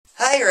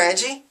Hey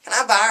Reggie, can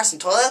I borrow some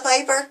toilet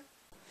paper?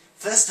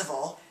 First of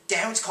all,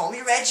 don't call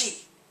me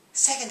Reggie.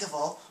 Second of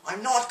all,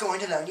 I'm not going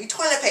to loan you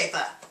toilet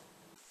paper.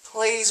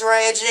 Please,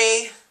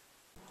 Reggie.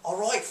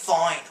 Alright,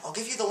 fine. I'll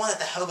give you the one that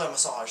the hobo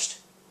massaged.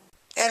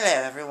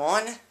 Hello,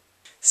 everyone.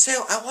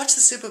 So, I watched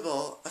the Super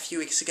Bowl a few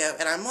weeks ago,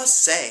 and I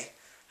must say,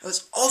 I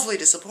was awfully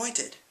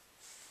disappointed.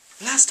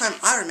 Last time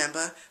I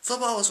remember,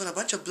 football was when a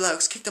bunch of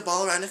blokes kicked the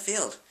ball around the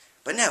field.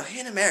 But now,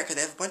 here in America,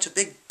 they have a bunch of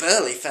big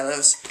burly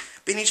fellows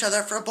beating each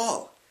other for a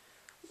ball.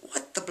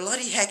 What the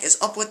bloody heck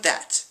is up with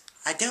that?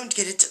 I don't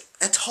get it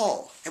at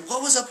all. And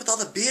what was up with all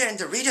the beer and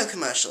Dorito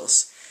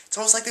commercials? It's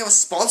almost like they were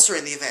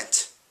sponsoring the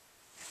event.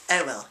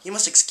 Oh well, you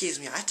must excuse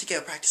me, I have to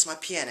go practice my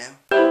piano.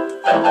 I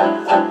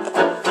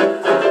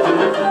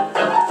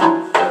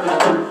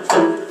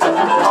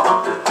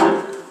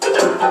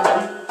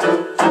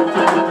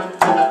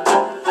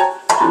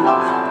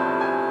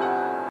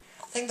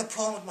think the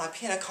problem with my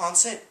piano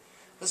concert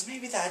was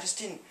maybe that I just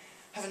didn't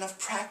have enough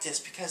practice,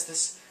 because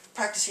this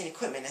practicing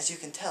equipment, as you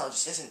can tell,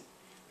 just isn't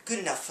good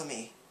enough for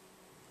me.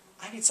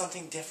 I need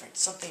something different,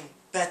 something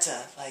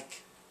better,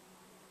 like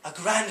a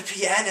grand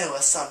piano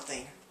or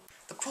something.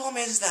 The problem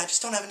is that I just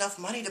don't have enough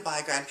money to buy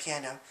a grand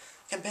piano.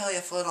 I can barely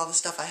afford all the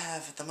stuff I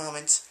have at the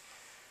moment.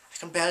 I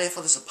can barely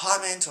afford this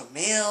apartment, or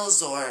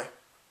meals, or...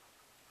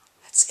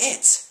 That's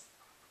it.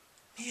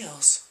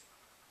 Meals.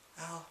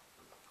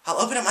 I'll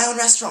open up my own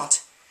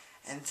restaurant,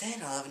 and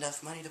then I'll have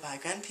enough money to buy a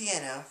grand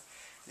piano,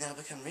 and then I'll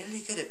become really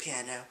good at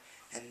piano,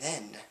 and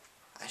then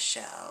I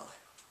shall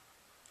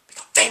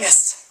become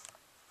famous.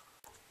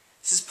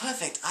 This is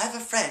perfect. I have a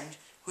friend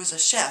who is a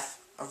chef,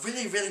 a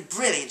really, really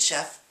brilliant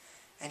chef,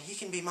 and he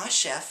can be my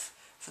chef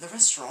for the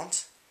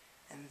restaurant,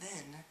 and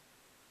then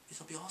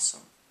it'll be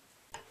awesome.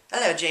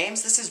 Hello,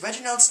 James. This is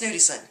Reginald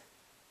Snootyson.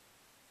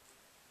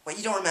 What,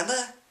 you don't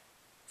remember?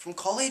 From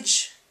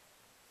college?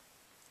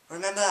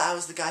 Remember, I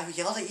was the guy who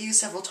yelled at you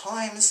several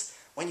times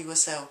when you were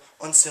so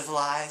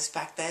uncivilized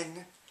back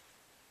then?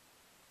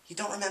 You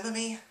don't remember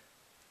me?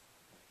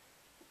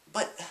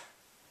 But,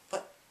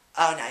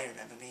 oh, now you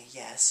remember me.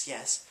 Yes,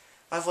 yes.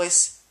 My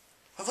voice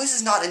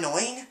is not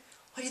annoying?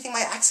 Why do you think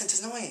my accent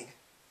is annoying?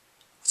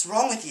 What's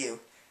wrong with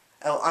you?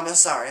 Oh, I'm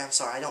sorry,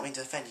 I don't mean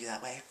to offend you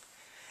that way.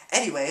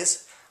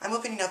 Anyways, I'm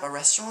opening up a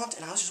restaurant,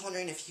 and I was just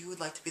wondering if you would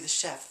like to be the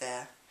chef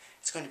there.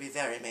 It's going to be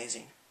very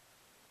amazing.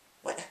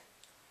 What?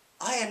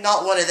 I am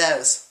not one of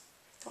those.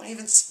 Don't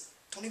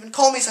even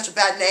call me such a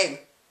bad name.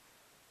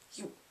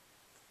 You...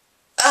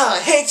 Oh, I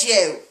hate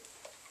you!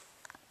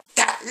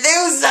 That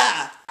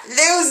loser!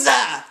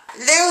 Loser!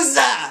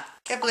 Loser!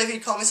 Can't believe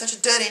he'd call me such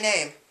a dirty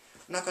name.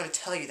 I'm not going to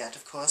tell you that,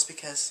 of course,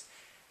 because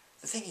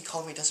the thing he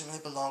called me doesn't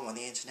really belong on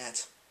the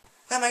internet.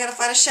 Where am I going to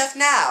find a chef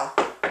now?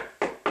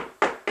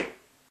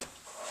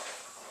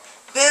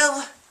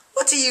 Bill,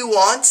 what do you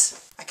want?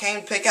 I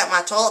came to pick up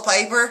my toilet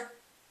paper.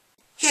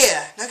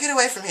 Here, now get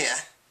away from here.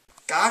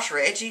 Gosh,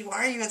 Reggie,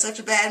 why are you in such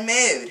a bad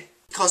mood?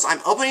 Because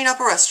I'm opening up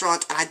a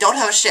restaurant and I don't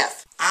have a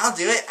chef. I'll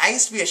do it. I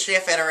used to be a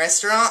chef at a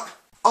restaurant.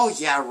 Oh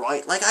yeah,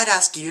 right. Like I'd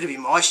ask you to be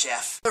my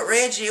chef. But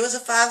Reggie, it was a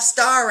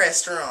 5-star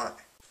restaurant.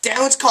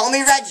 Don't call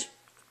me Reggie.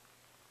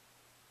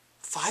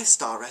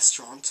 5-star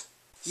restaurant?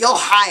 You're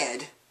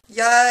hired.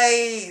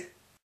 Yay!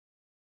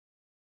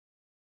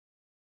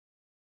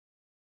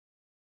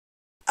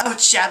 Oh,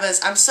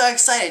 Chabbers, I'm so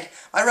excited.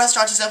 My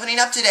restaurant is opening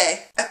up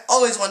today. I've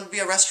always wanted to be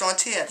a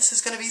restaurateur. This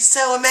is going to be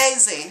so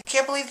amazing. I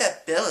can't believe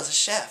that Bill is a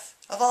chef.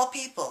 Of all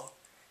people.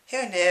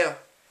 Who knew?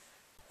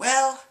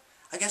 Well,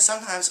 I guess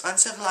sometimes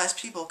uncivilized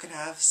people can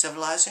have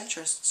civilized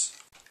interests.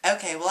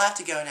 Okay, well I have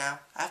to go now.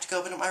 I have to go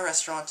open up my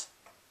restaurant.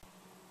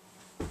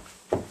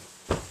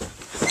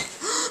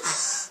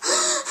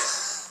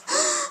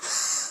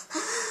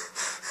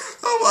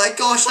 Oh my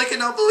gosh, I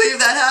cannot believe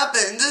that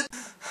happened.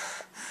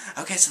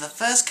 Okay, so the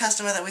first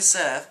customer that we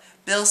serve,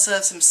 Bill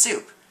serves him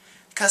soup.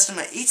 The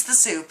customer eats the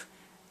soup,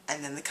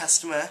 and then the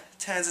customer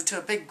turns into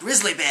a big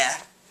grizzly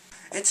bear.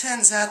 It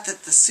turns out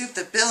that the soup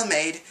that Bill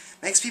made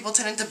makes people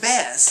turn into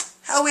bears.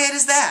 How weird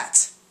is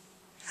that?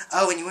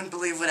 Oh, and you wouldn't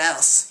believe what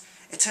else.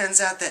 It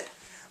turns out that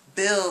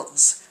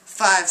Bill's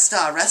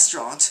 5-star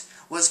restaurant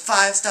was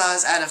 5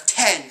 stars out of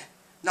 10,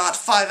 not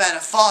 5 out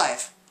of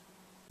 5.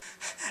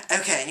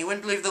 Okay, and you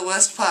wouldn't believe the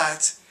worst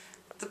part.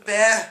 The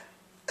bear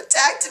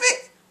attacked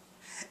me.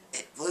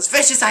 It was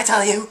vicious, I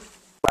tell you.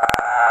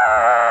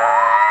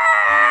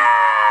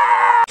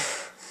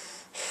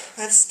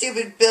 That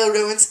stupid Bill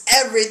ruins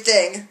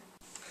everything.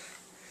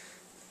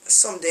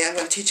 Someday I'm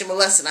going to teach him a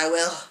lesson, I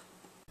will.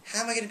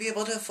 How am I going to be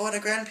able to afford a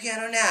grand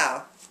piano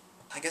now?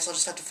 I guess I'll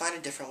just have to find a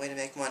different way to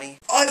make money.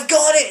 I've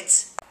got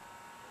it!